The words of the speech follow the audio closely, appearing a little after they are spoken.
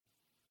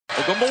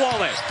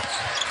Ogunbowale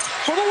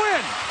for the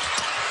win.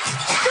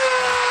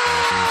 Good!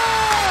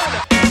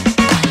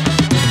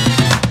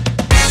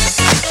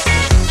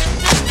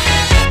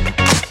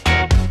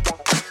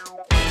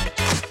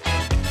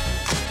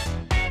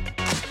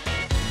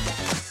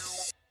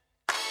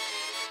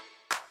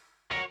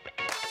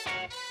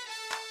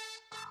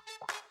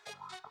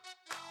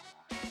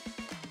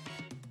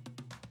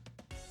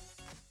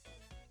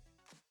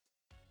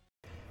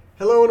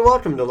 Hello and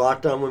welcome to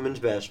Locked On Women's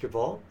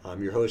Basketball.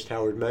 I'm your host,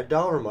 Howard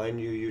Megdal.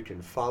 Remind you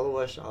can follow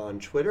us on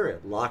Twitter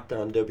at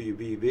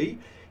LockedOnWBB.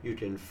 You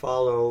can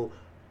follow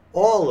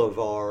all of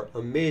our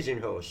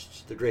amazing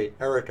hosts, the great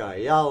Erica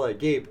Ayala,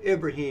 Gabe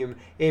Ibrahim,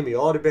 Amy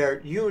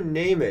Audibert, you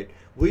name it.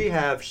 We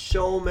have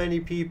so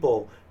many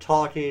people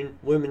talking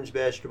women's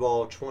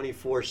basketball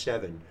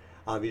 24/7.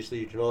 Obviously,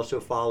 you can also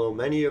follow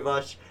many of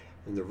us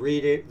in the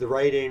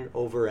writing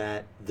over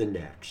at The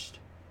Next.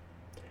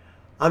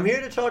 I'm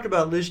here to talk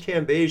about Liz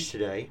Cambage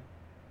today.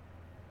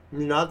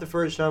 Not the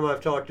first time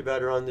I've talked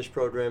about her on this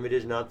program. It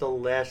is not the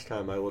last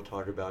time I will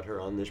talk about her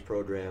on this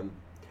program.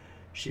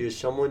 She is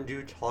someone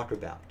to talk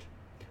about.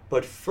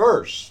 But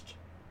first,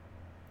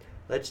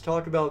 let's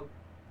talk about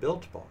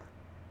Built Bar.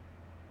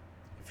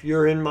 If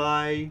you're in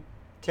my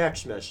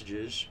text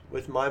messages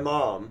with my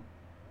mom,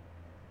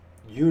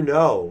 you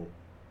know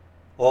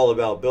all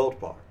about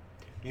Built Bar.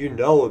 You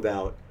know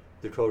about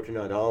the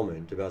coconut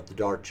almond, about the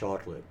dark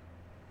chocolate,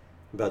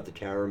 about the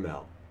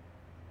caramel.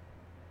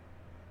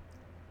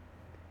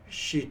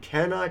 She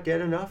cannot get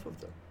enough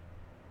of them.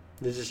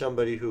 This is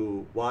somebody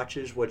who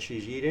watches what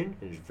she's eating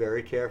and is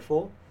very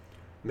careful,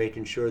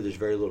 making sure there's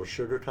very little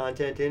sugar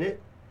content in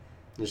it.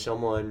 There's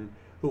someone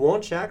who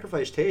won't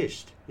sacrifice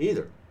taste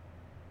either.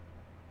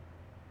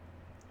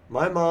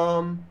 My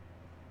mom,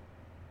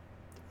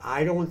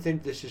 I don't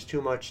think this is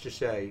too much to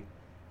say,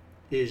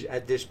 is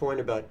at this point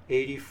about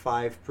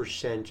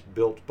 85%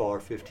 Built Bar,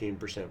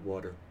 15%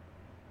 water.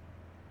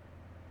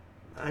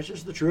 That's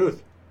just the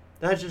truth.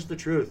 That's just the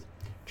truth.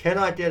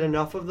 Cannot get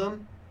enough of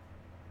them.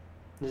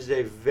 This is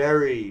a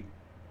very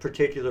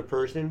particular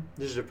person.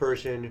 This is a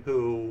person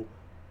who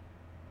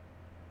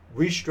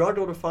we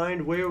struggled to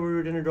find where we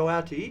were going to go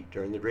out to eat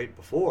during the break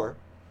before.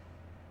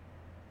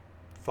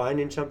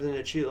 Finding something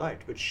that she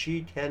liked. But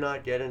she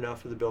cannot get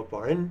enough of the Built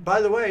Bar. And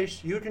by the way,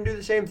 you can do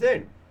the same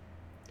thing.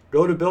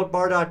 Go to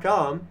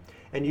BuiltBar.com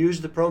and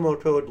use the promo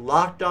code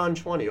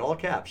LOCKEDON20, all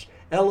caps,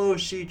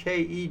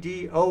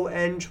 LOCKEDON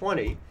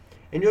 20.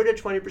 And you'll get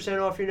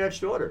 20% off your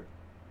next order.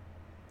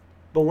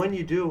 But when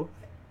you do,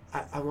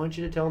 I want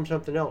you to tell them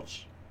something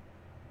else.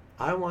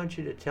 I want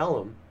you to tell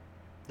them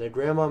that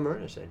Grandma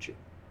Myrna sent you.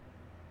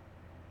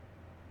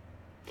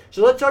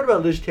 So let's talk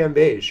about Liz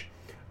Cambage.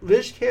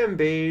 Liz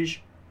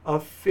Cambage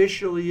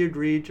officially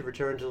agreed to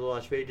return to the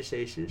Las Vegas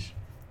Aces.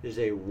 It is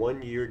a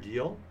one-year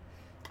deal.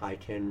 I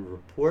can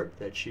report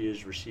that she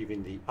is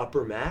receiving the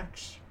upper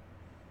max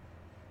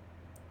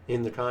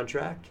in the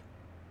contract.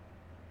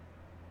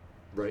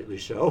 Rightly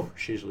so.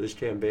 She's Liz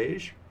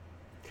Cambage.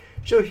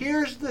 So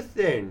here's the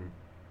thing.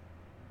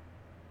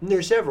 And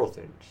there's several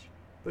things.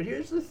 But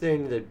here's the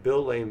thing that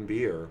Bill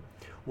Laimbeer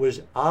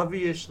was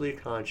obviously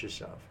conscious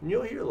of. And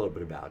you'll hear a little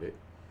bit about it.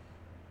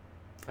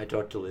 I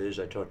talked to Liz.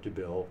 I talked to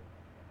Bill.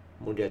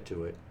 We'll get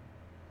to it.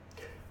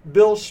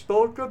 Bill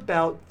spoke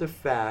about the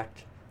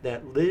fact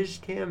that Liz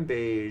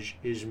Cambage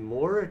is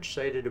more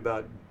excited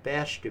about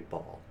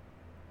basketball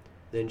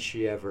than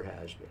she ever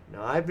has been.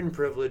 Now, I've been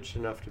privileged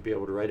enough to be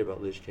able to write about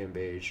Liz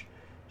Cambage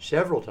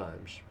several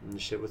times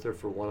and sit with her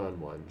for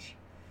one-on-ones.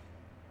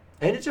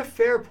 And it's a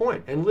fair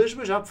point, and Liz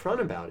was upfront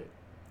about it.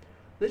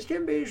 Liz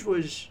Cambage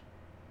was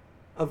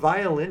a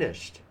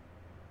violinist.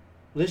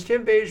 Liz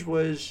Cambage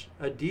was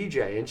a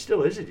DJ, and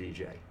still is a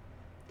DJ.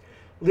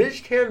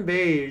 Liz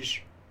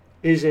Cambage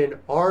is an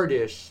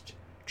artist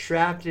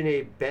trapped in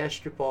a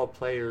basketball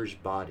player's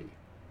body.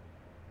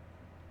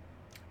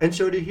 And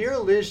so to hear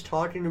Liz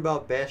talking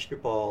about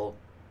basketball,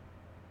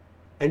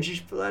 and she's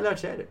flat out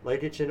said it,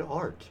 like it's an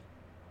art,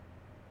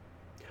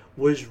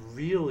 was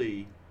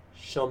really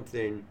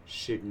something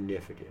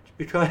significant.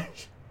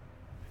 Because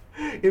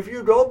if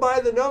you go by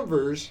the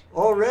numbers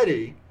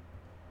already,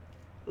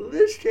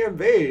 Liz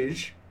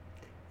Cambage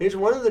is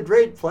one of the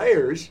great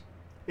players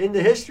in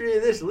the history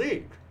of this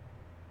league.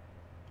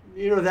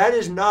 You know, that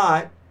is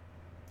not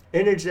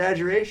an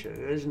exaggeration.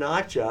 It is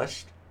not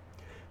just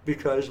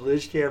because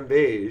Liz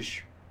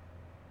Cambage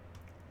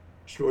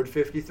scored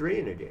 53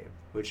 in a game,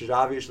 which is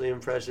obviously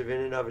impressive in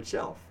and of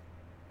itself.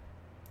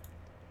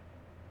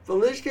 But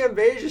Liz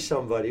Cambage is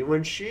somebody,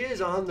 when she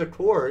is on the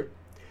court,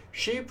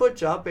 she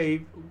puts up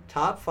a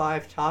top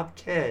 5, top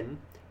 10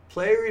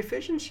 player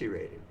efficiency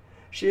rating.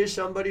 She is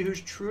somebody whose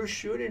true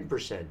shooting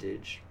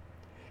percentage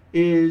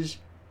is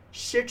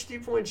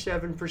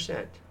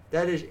 60.7%.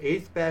 That is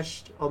 8th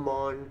best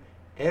among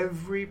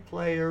every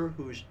player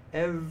who's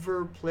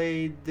ever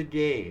played the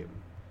game.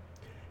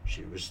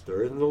 She was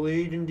 3rd in the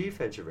league in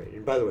defensive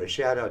rating. By the way,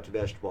 shout out to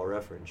Basketball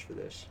Reference for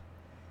this.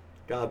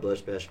 God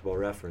bless Basketball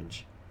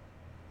Reference.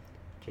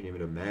 Can't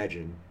even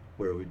imagine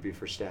where we'd be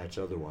for stats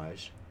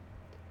otherwise.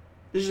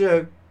 This is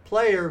a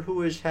player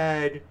who has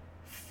had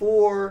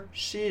 4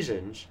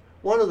 seasons,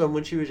 one of them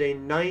when she was a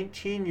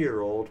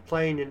 19-year-old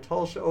playing in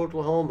Tulsa,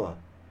 Oklahoma.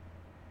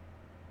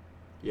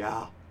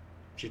 Yeah,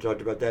 she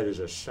talked about that as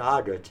a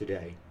saga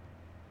today.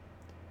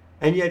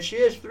 And yet she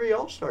has 3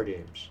 All-Star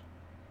games.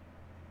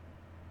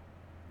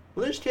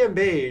 Liz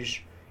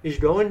Cambage is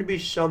going to be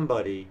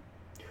somebody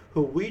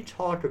who we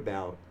talk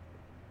about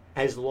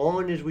as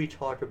long as we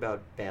talk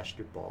about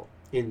basketball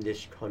in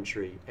this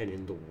country and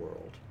in the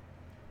world.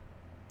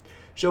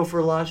 So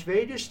for Las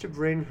Vegas to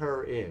bring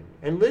her in,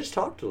 and Liz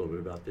talked a little bit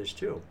about this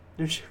too,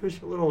 and she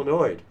was a little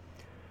annoyed.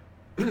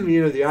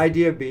 The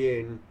idea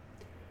being,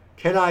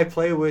 can I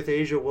play with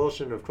A'ja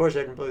Wilson? Of course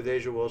I can play with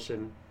A'ja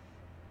Wilson.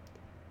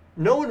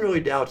 No one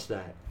really doubts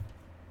that.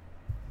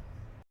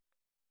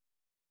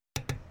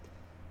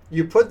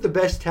 You put the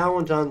best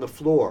talent on the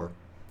floor,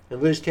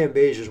 and Liz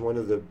Cambage is one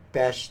of the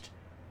best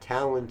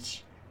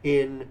talents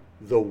in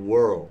the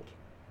world.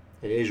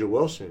 And A'ja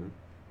Wilson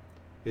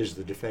is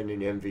the defending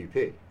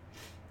MVP.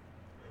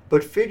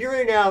 But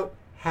figuring out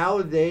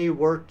how they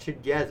work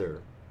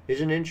together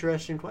is an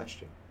interesting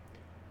question.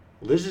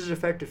 Liz's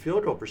effective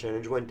field goal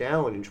percentage went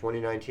down in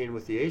 2019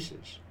 with the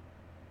Aces.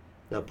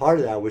 Now, part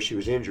of that was she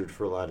was injured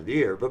for a lot of the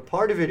year, but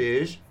part of it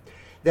is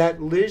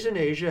that Liz and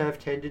A'ja have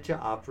tended to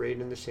operate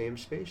in the same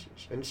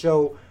spaces. And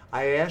so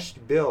I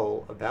asked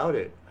Bill about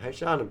it. I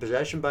said, on a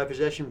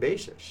possession-by-possession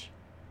basis,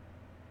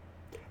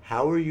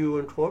 how are you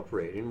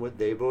incorporating what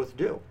they both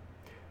do?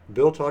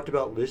 Bill talked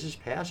about Liz's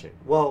passing.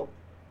 Well,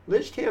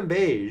 Liz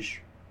Cambage,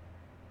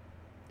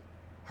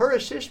 her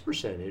assist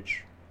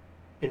percentage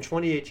in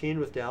 2018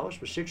 with Dallas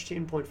was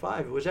 16.5.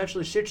 It was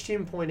actually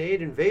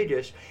 16.8 in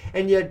Vegas,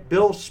 and yet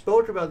Bill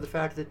spoke about the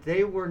fact that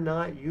they were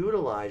not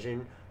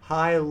utilizing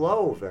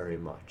high-low very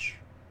much.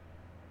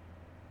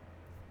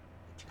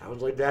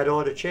 Sounds like that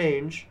ought to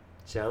change.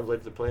 Sounds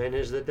like the plan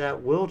is that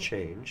that will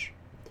change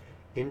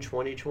in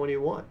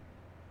 2021.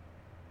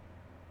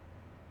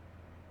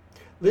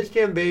 Liz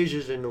Cambage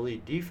is an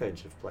elite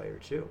defensive player,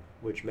 too,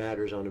 which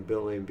matters on a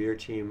Bill Laimbeer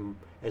team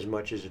as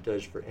much as it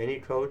does for any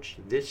coach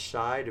this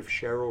side of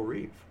Cheryl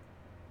Reeve.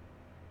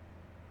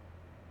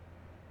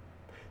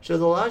 So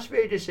the Las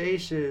Vegas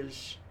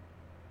Aces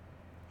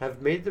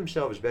have made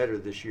themselves better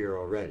this year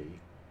already.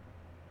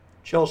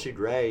 Chelsea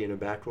Gray in a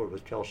backcourt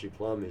with Kelsey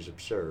Plum is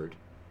absurd.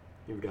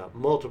 You've got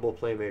multiple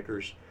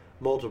playmakers,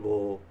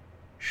 multiple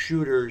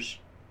shooters,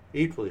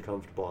 equally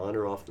comfortable on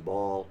or off the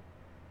ball.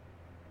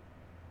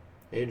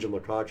 Angel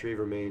McCoughtry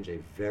remains a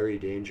very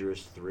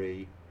dangerous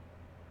 3.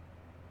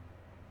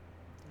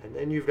 And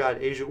then you've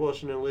got A'ja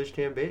Wilson and Liz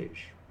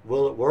Cambage.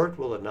 Will it work?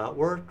 Will it not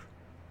work?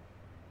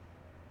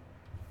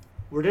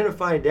 We're going to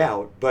find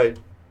out, but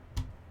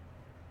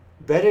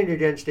betting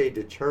against a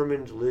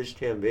determined Liz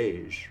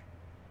Cambage,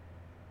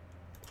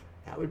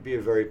 that would be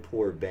a very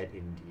poor bet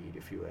indeed,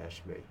 if you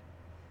ask me.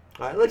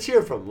 All right, let's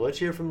hear from them. Let's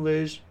hear from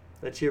Liz.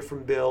 Let's hear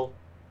from Bill.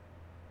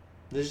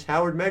 This is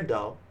Howard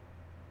Megdal,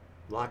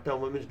 Locked On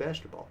Women's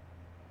Basketball.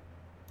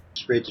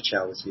 It's great to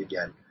chat with you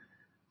again.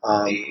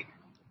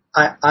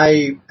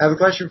 I have a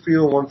question for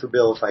you and one for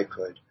Bill, if I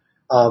could.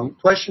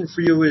 Question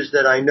for you is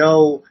that I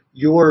know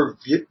your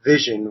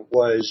vision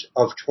was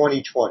of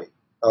 2020,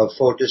 of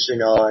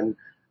focusing on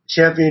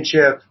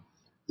championship,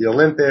 the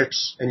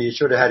Olympics, and you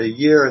sort of had a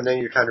year and then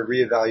you're kind of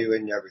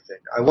reevaluating everything.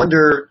 I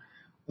wonder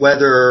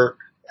whether,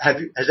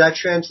 has that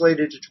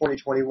translated to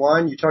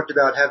 2021? You talked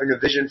about having a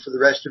vision for the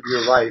rest of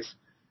your life.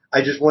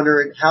 I just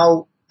wonder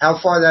how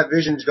far that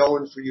vision's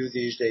going for you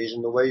these days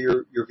and the way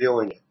you're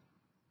viewing it.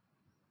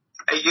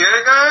 A year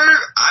ago,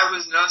 I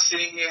was not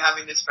sitting here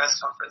having this press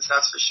conference,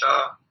 that's for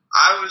sure.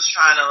 I was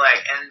trying to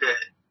end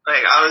it.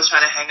 I was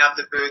trying to hang up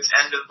the boots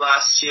end of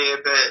last year,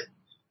 but,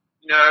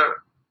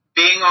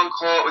 being on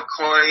court with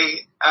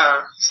being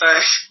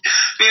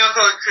on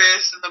court with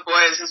Chris and the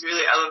boys has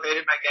really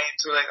elevated my game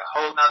to a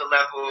whole nother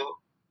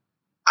level.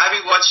 I've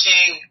been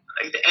watching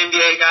the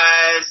NBA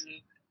guys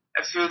and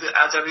a few of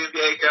our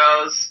WNBA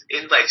girls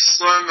in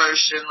slow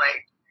motion,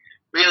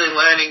 really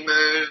learning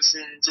moves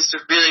and just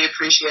really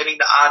appreciating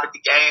the art of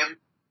the game.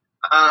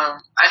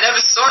 I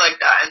never saw it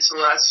like that until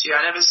last year.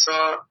 I never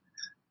saw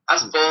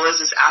us ballers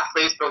as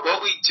athletes, but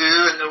what we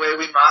do and the way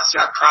we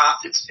master our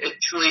craft, it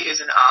truly is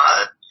an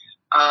art.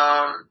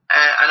 And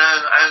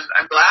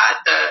I'm glad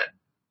that,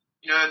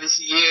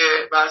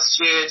 last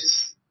year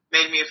just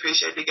made me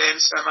appreciate the game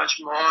so much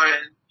more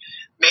and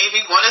made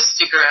me want to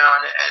stick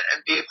around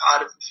and be a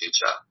part of the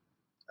future.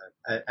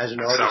 As an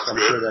artist, I'm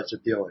sure that's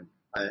appealing.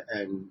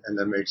 And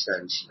that makes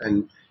sense.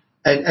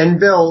 And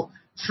Bill,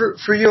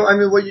 for you,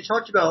 what you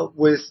talked about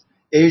with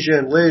A'ja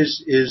and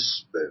Liz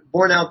is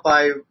borne out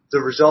by the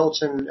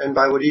results and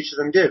by what each of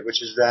them did,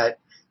 which is that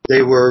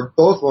they were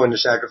both willing to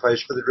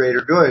sacrifice for the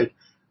greater good.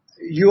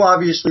 You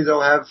obviously,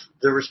 though, have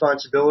the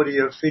responsibility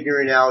of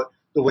figuring out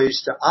the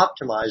ways to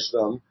optimize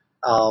them.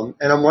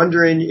 And I'm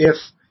wondering if,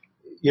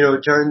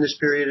 during this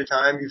period of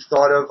time you've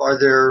thought of, are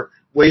there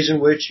ways in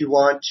which you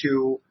want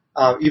to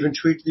even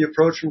tweak the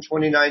approach from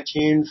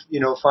 2019,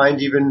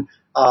 find even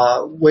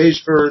ways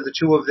for the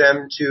two of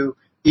them to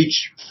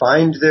each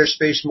find their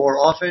space more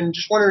often?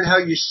 Just wondering how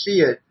you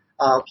see it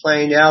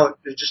playing out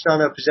just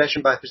on a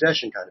possession by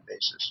possession kind of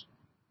basis?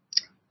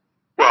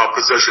 Well,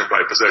 possession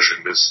by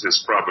possession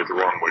is probably the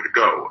wrong way to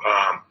go.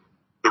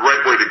 The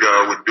right way to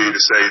go would be to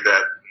say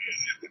that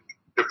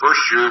the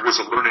first year was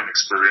a learning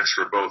experience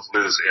for both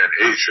Liz and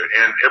A'ja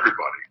and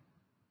everybody.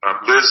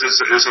 Liz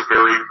is a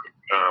very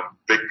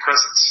big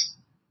presence,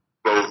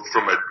 both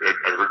from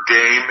her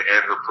game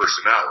and her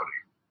personality.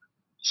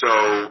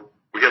 So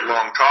we had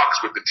long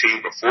talks with the team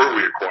before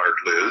we acquired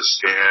Liz,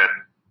 and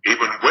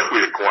even when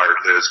we acquired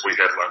Liz, we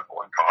had long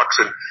talks.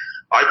 And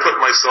I put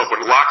myself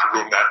in a locker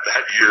room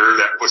that year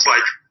that was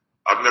like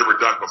I've never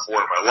done before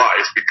in my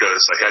life,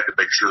 because I had to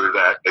make sure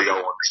that they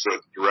all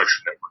understood the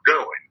direction that we're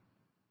going.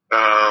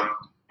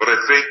 But I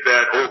think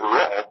that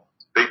overall,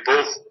 they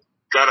both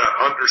got an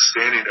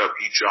understanding of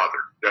each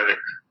other.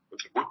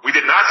 We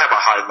did not have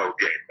a high-low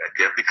game that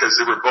game, because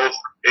they were both,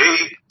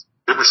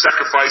 they were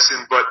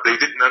sacrificing, but they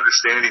didn't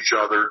understand each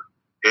other,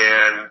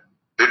 and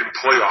they didn't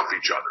play off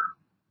each other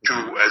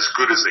to as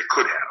good as they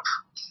could have,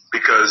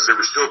 because there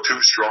were still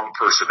two strong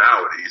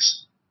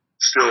personalities.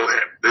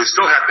 They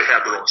still have to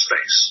have their own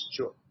space.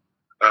 Sure.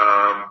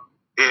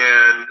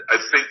 And I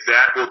think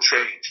that will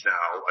change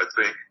now. I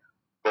think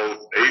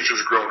both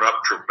A'ja's grown up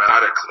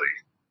dramatically,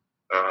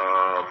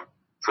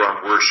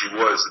 from where she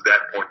was at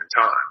that point in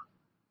time.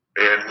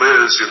 And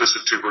Liz, you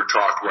listen to her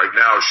talk right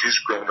now, she's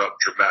grown up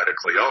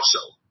dramatically also.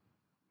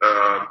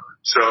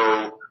 So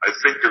I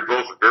think they're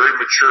both very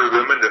mature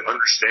women that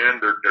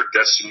understand their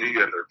destiny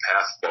and their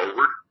path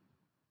forward.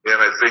 And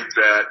I think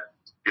that,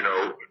 you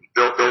know,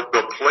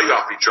 they'll play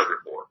off each other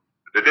more.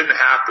 It didn't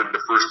happen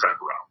the first time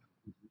around.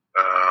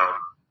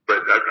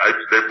 But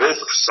they're both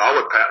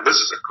solid. Liz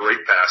is a great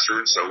passer,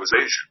 and so is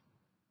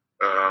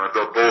A'ja.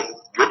 They'll both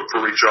look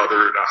for each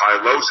other in a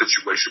high-low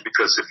situation,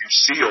 because if you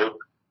seal,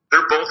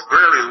 they're both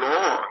very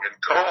long and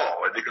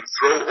tall, and they can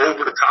throw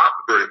over the top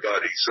of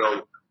everybody.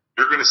 So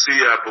you're going to see,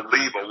 I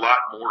believe, a lot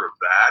more of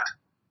that.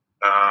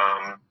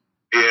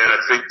 And I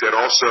think that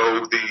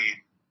also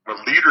from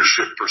a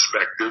leadership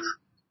perspective,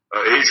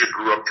 A'ja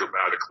grew up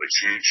dramatically.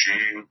 She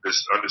is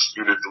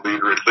undisputed the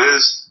leader. And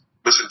Liz,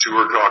 listen to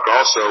her talk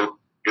also,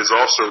 is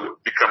also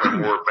becoming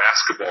a more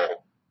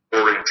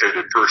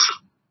basketball-orientated person.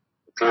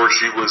 Before,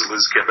 she was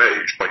Liz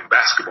Cambage playing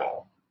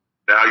basketball.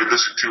 Now you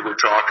listen to her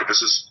talk, and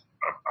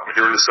I'm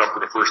hearing this up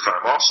for the first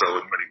time also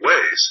in many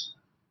ways.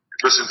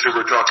 Listen to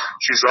her talk.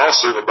 She's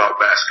also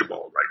about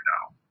basketball right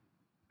now.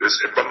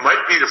 It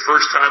might be the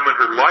first time in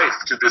her life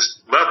to this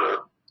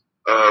level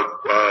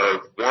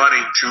of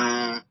wanting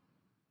to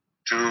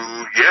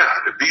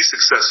be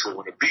successful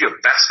and to be a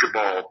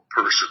basketball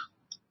person,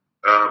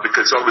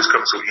 because it's always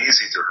come so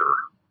easy to her.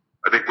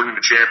 I think winning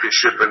the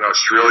championship in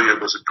Australia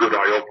was a good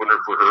eye-opener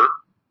for her.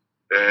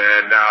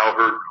 And now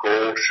her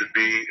goal should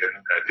be, and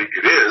I think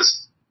it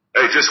is,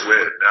 hey, just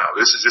win. Now,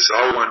 this is just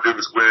all I want to do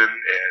is win,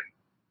 and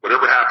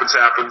whatever happens,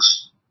 happens,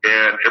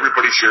 and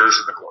everybody shares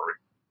in the glory.